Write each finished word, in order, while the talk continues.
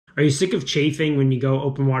Are you sick of chafing when you go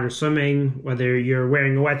open water swimming? Whether you're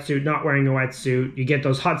wearing a wetsuit, not wearing a wetsuit, you get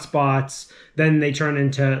those hot spots, then they turn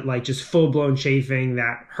into like just full-blown chafing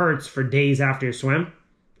that hurts for days after your swim?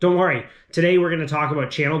 Don't worry. Today we're going to talk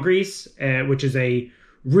about channel grease, which is a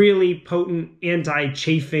really potent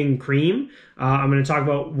anti-chafing cream. I'm going to talk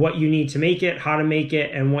about what you need to make it, how to make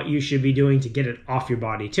it, and what you should be doing to get it off your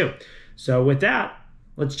body too. So with that,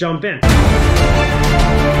 let's jump in.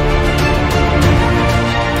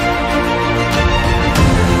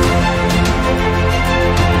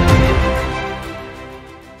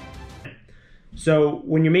 So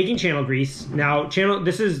when you're making channel grease, now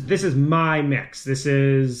this is my mix. This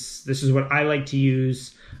is what I like to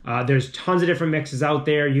use. There's tons of different mixes out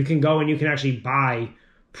there. You can go and you can actually buy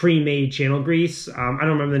pre-made channel grease. I don't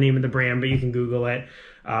remember the name of the brand, but you can Google it.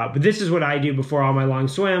 But this is what I do before all my long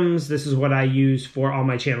swims. This is what I use for all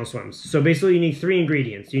my channel swims. So basically you need 3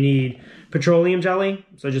 ingredients. You need petroleum jelly,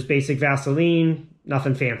 so just basic Vaseline,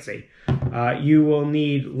 nothing fancy. You will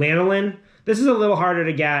need lanolin. This is a little harder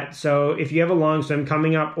to get, so if you have a long swim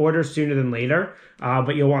coming up, order sooner than later.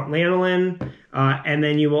 But you'll want lanolin, and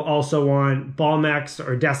then you will also want Balmex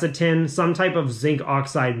or Desitin, some type of zinc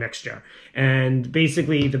oxide mixture. And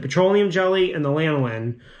basically, the petroleum jelly and the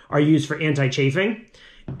lanolin are used for anti-chafing,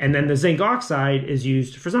 and then the zinc oxide is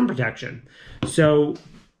used for sun protection. So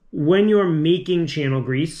when you're making channel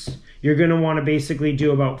grease, you're going to want to basically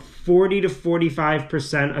do about 40 to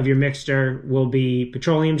 45% of your mixture will be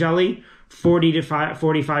petroleum jelly, 40 to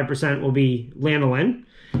 45% will be lanolin,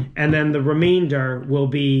 and then the remainder will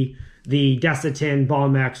be the Desitin,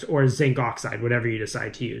 Balmex, or zinc oxide, whatever you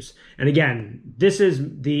decide to use. And again, this is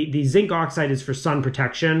the zinc oxide is for sun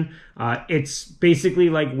protection. It's basically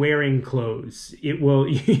like wearing clothes. It will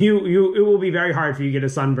it will be very hard for you to get a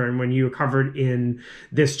sunburn when you're covered in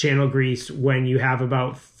this channel grease when you have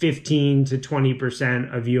about 15 to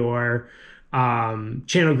 20% of your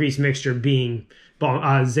channel grease mixture being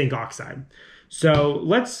zinc oxide. So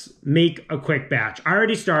let's make a quick batch. I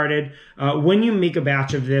already started. When you make a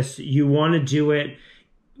batch of this, you want to do it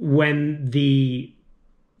when the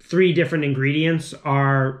 3 different ingredients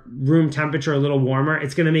are room temperature, a little warmer.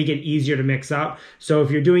 It's going to make it easier to mix up. So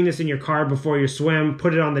if you're doing this in your car before you swim,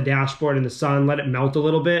 put it on the dashboard in the sun, let it melt a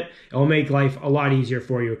little bit. It'll make life a lot easier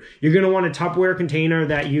for you. You're going to want a Tupperware container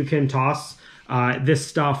that you can toss. This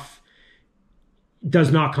stuff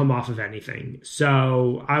does not come off of anything.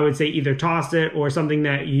 So I would say either toss it or something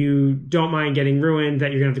that you don't mind getting ruined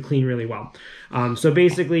that you're gonna have to clean really well. So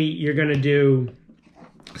basically you're gonna do,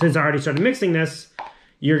 since I already started mixing this,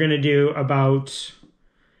 you're gonna do about,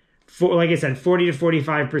 like I said, 40 to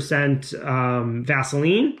 45%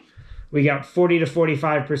 Vaseline. We got 40 to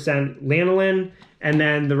 45% lanolin, and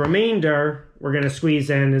then the remainder we're gonna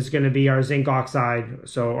squeeze in is gonna be our zinc oxide,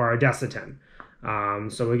 or our Desitin.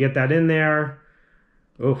 So we get that in there.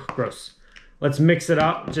 Oh, gross. Let's mix it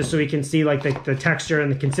up just so we can see like the texture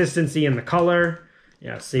and the consistency and the color.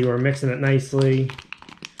 Yeah, see, we're mixing it nicely.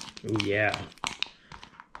 Oh, yeah.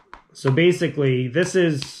 So basically, this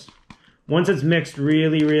is, once it's mixed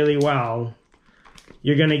really, really well,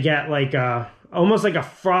 you're going to get like almost like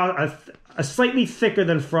a slightly thicker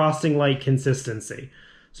than frosting-like consistency.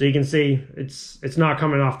 So you can see it's not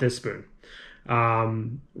coming off this spoon.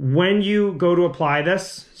 When you go to apply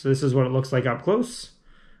this, so this is what it looks like up close.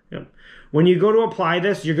 Yep. When you go to apply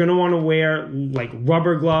this, you're going to want to wear like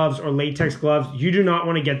rubber gloves or latex gloves. You do not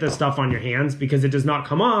want to get this stuff on your hands because it does not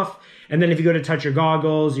come off. And then if you go to touch your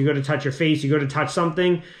goggles, you go to touch your face, you go to touch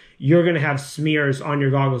something, you're going to have smears on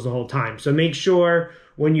your goggles the whole time. So make sure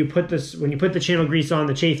when you put the channel grease on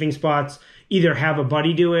the chafing spots, either have a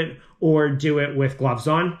buddy do it or do it with gloves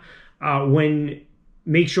on.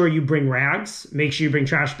 Make sure you bring rags, make sure you bring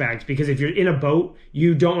trash bags, because if you're in a boat,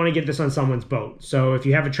 you don't want to get this on someone's boat. So if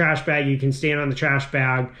you have a trash bag, you can stand on the trash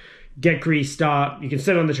bag, get greased up, you can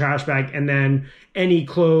sit on the trash bag, and then any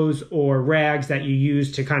clothes or rags that you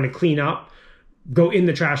use to kind of clean up, go in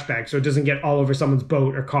the trash bag so it doesn't get all over someone's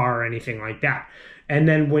boat or car or anything like that. And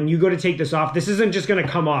then when you go to take this off, this isn't just going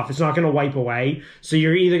to come off. It's not going to wipe away. So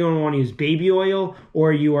you're either going to want to use baby oil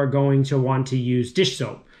or you are going to want to use dish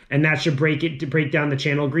soap. And that should break down the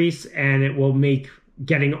channel grease, and it will make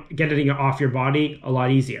getting it off your body a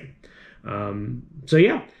lot easier. So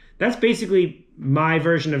yeah, that's basically my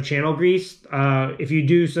version of channel grease. If you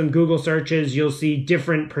do some Google searches, you'll see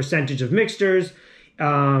different percentage of mixtures.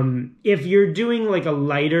 If you're doing like a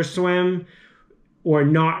lighter swim, or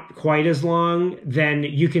not quite as long, then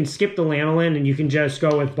you can skip the lanolin and you can just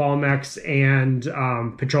go with Balmex and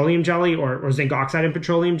petroleum jelly or zinc oxide and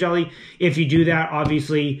petroleum jelly. If you do that,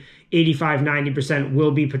 obviously 85–90%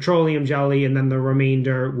 will be petroleum jelly, and then the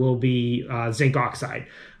remainder will be zinc oxide.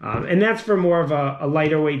 And that's for more of a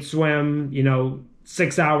lighter weight swim,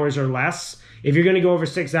 6 hours or less. If you're going to go over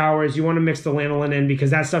 6 hours, you want to mix the lanolin in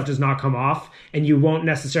because that stuff does not come off, and you won't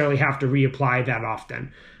necessarily have to reapply that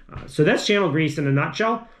often. So that's channel grease in a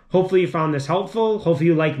nutshell. Hopefully you found this helpful. Hopefully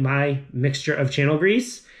you like my mixture of channel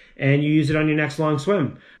grease and you use it on your next long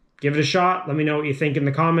swim. Give it a shot. Let me know what you think in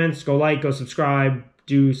the comments. Go like, go subscribe,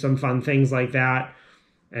 do some fun things like that.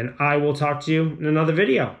 And I will talk to you in another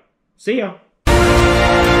video. See ya.